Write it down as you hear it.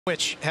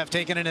which have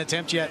taken an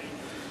attempt yet,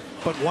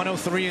 but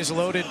 103 is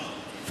loaded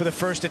for the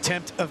first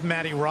attempt of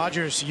Mattie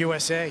Rogers,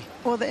 USA.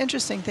 Well, the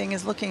interesting thing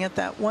is looking at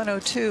that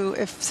 102,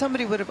 if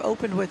somebody would have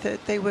opened with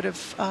it, they would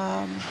have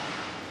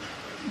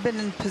been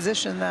in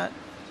position that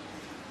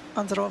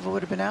Androva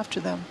would have been after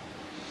them.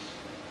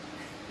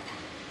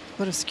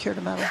 Would have secured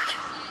a medal.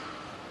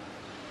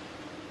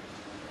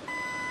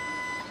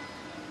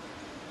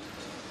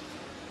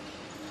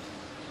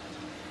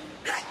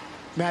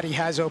 Mattie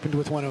has opened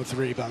with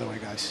 103, by the way,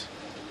 guys.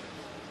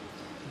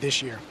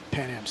 This year,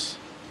 Pan Am's.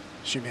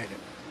 She made it.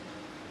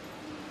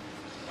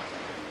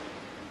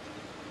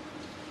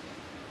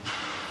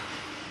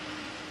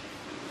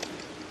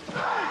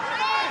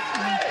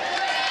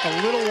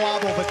 A little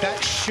wobble, but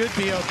that should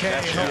be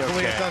okay.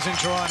 Hopefully it doesn't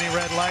draw any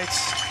red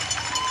lights.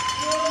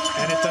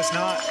 And it does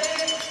not.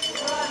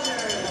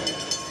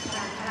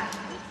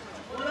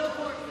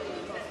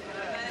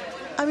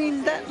 I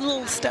mean, that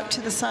little step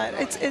to the side,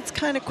 it's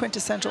kind of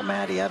quintessential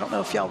Mattie. I don't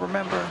know if y'all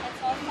remember.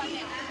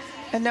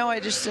 And no, I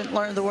just didn't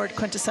learn the word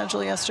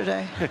quintessential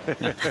yesterday.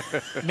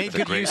 Made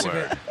good use of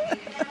it.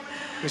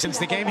 Since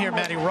the game here,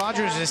 Mattie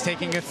Rogers is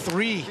taking a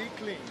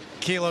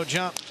 3-kilo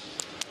jump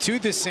to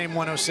this same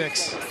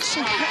 106.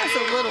 She has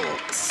a little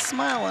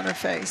smile on her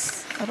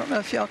face. I don't know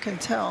if y'all can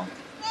tell.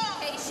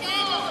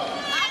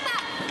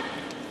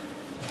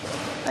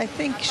 I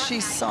think she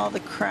saw the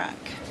crack.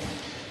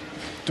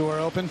 Door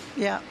open?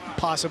 Yeah.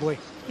 Possibly.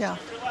 Yeah.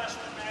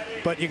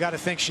 But you got to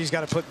think she's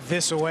got to put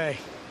this away.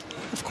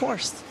 Of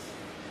course.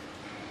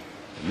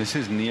 And this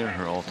is near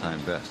her all-time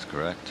best,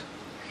 correct?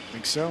 I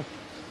think so.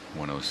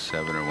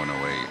 107 or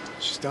 108.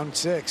 She's done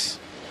 6.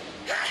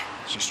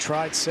 She's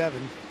tried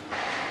 7. So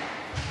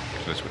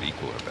this would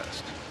equal her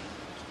best.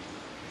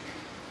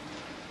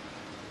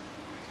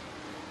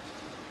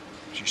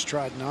 She's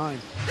tried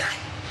 9.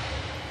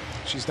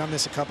 She's done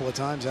this a couple of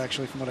times,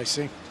 actually, from what I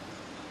see.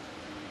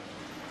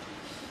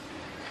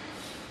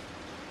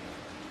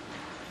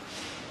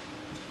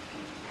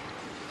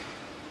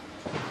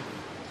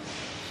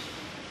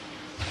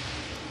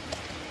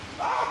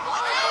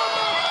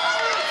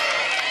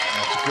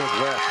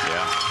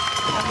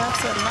 And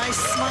that's a nice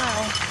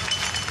smile.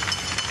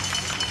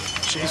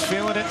 She's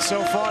feeling it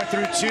so far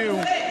through 2.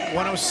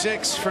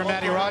 106 for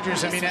Mattie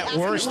Rogers. I mean, at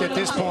worst, at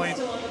this point,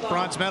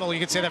 bronze medal. You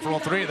could say that for all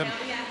 3 of them.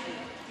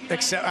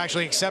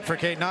 Except for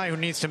Kate Nye, who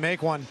needs to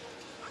make one.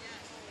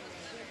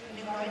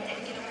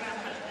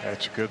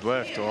 That's a good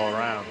lift all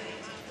around.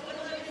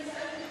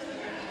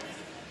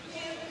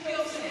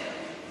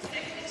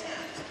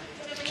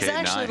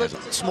 Kate Nye has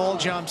small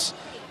jumps.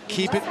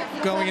 Keep it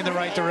going in the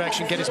right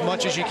direction. Get as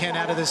much as you can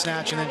out of the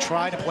snatch, and then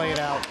try to play it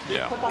out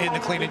in the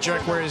clean and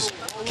jerk. Whereas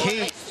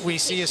Kate, we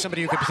see as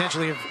somebody who could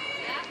potentially have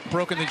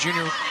broken the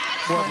junior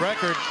world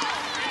record.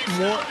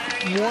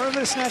 More of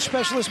a snatch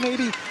specialist,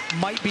 maybe,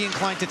 might be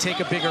inclined to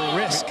take a bigger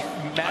risk.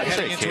 I'd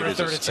say Kate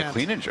is a attempt.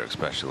 clean and jerk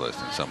specialist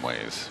in some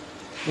ways.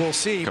 We'll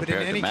see, but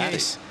in any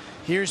case,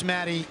 here's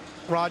Mattie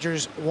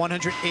Rogers,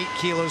 108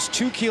 kilos,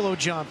 2-kilo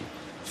jump,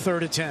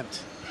 3rd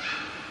attempt.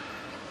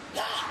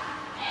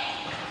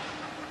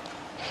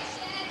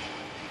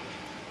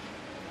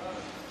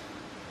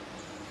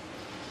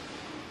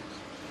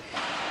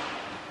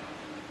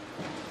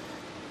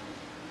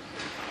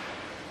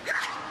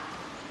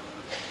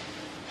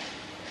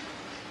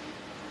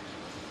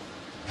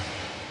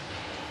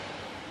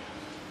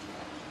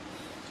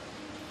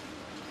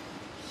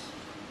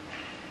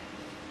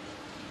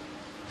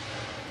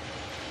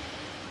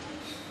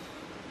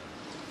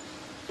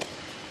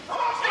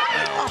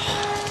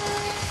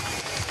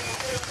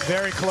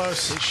 Very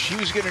close. She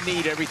was going to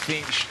need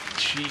everything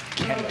she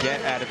can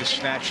get out of the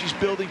snatch. She's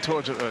building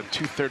towards a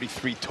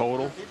 233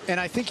 total. And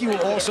I think you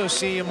will also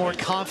see a more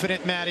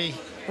confident Mattie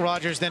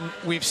Rogers than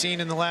we've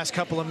seen in the last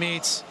couple of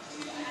meets.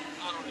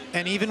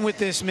 And even with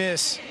this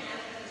miss,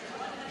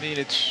 I mean,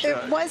 it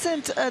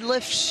wasn't a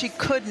lift she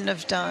couldn't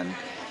have done.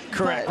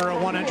 Correct. For a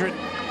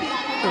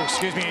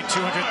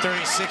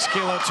 236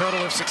 kilo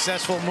total, if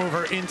successful, move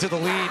her into the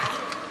lead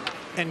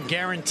and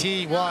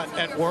guarantee what,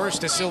 at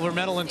worst, a silver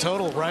medal in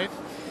total, right?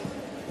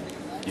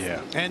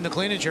 Yeah. And the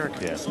clean and jerk.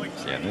 Yeah.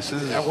 Yeah, this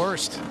is at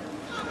worst.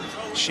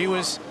 She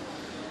was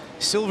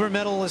silver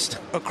medalist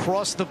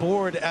across the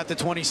board at the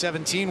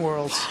 2017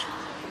 Worlds.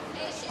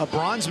 A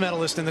bronze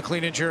medalist in the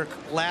clean and jerk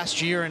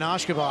last year in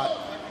Ashgabat.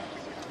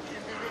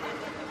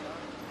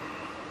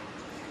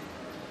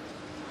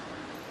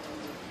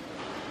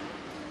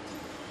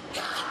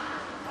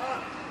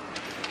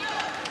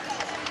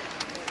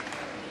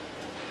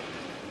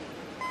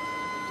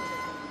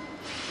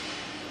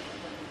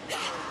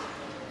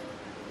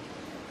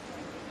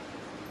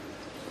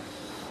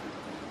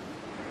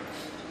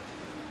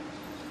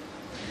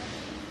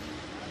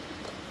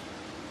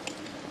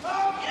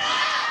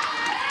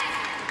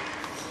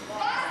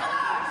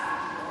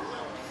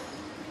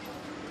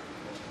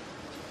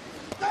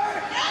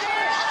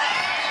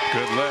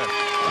 Good lift.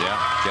 Yeah,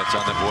 gets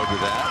on the board with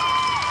that.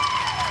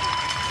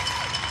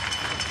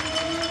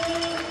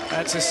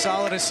 That's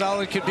as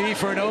solid could be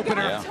for an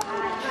opener. Yeah.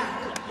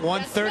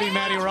 130,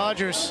 Mattie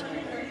Rogers.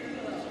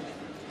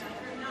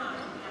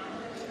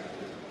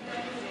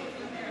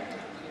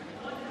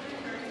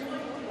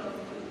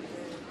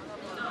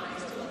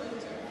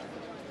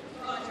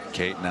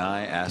 Kate and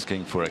I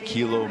asking for a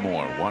kilo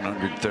more,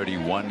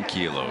 131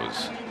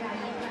 kilos.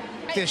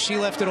 She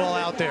left it all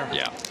out there.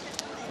 Yeah.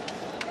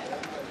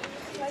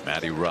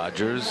 Mattie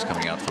Rogers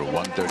coming out for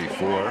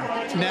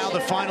 134. Now the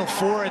final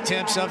 4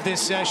 attempts of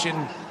this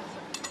session.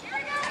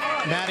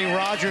 Mattie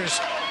Rogers,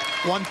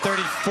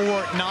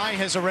 134. Nye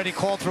has already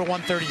called for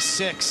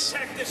 136.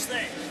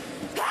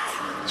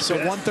 So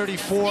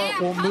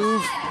 134 will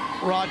move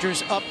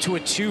Rogers up to a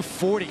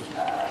 240.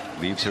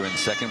 Leaves her in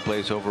second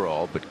place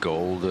overall, but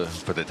gold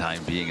for the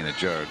time being in the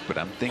jerk. But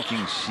I'm thinking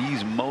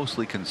she's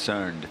mostly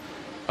concerned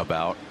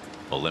about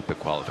Olympic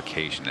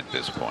qualification at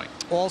this point.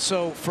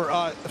 Also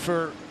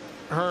for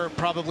her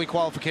probably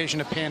qualification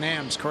of Pan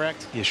Am's,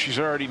 correct? Yeah, she's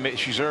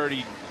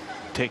already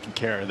taken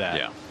care of that.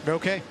 Yeah.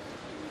 Okay.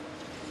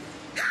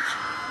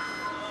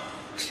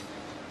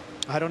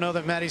 I don't know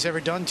that Mattie's ever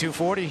done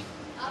 240.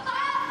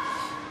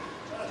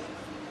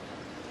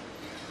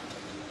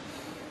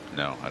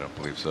 No, I don't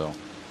believe so.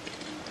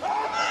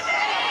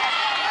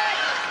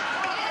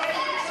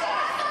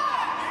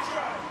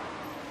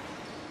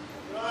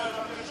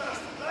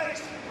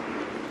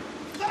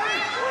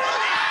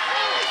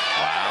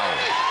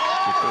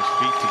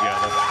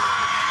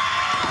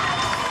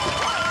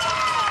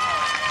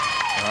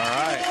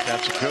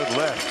 That's a good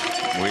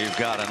lift. We've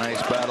got a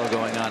nice battle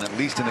going on, at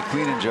least in the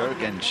clean and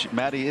jerk, and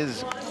Mattie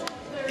is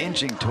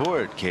inching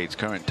toward Kate's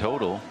current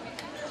total.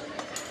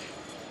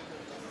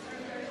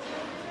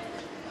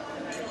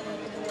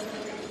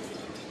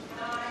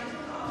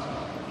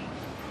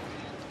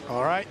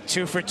 All right,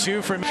 2 for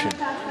 2 for Mattie.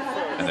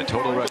 And the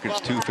total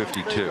record's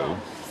 252.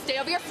 Stay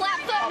over your flat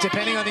foot.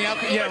 Depending on the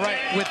outcome, yeah, right.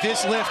 With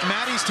this lift,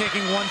 Mattie's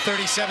taking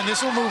 137.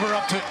 This will move her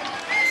up to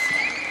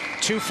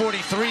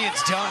 243.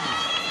 It's done.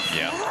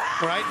 Yeah.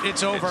 Right?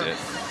 It's over.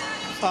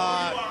 It's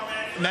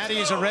Mattie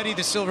is already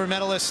the silver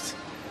medalist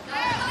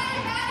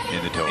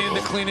in the total. In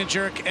the clean and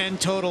jerk and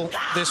total.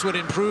 This would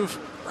improve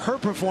her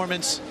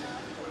performance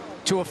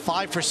to a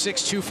 5 for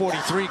 6,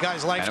 243,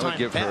 guys, lifetime and it would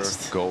give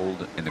best. her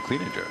gold in the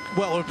clean and jerk.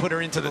 Well, it would put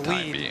her into the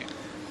time lead. Being.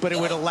 But it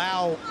would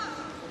allow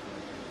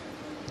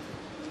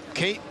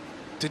Kate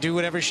to do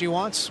whatever she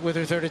wants with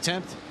her third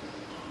attempt.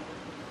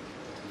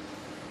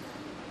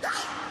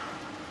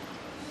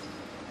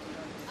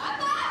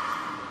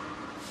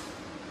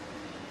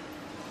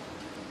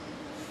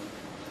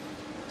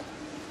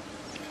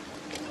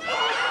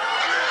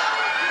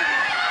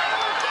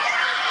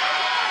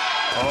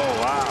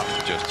 Oh, wow.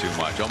 Just too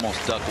much.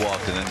 Almost duck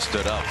walked and then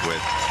stood up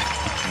with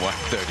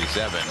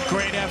 137.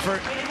 Great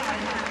effort.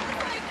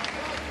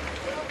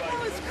 That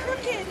was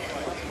crooked.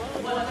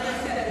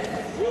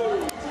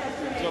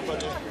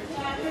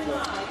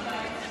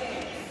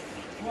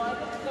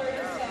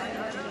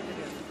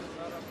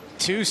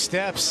 2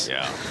 steps.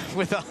 Yeah.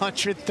 With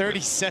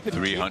 137.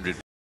 300.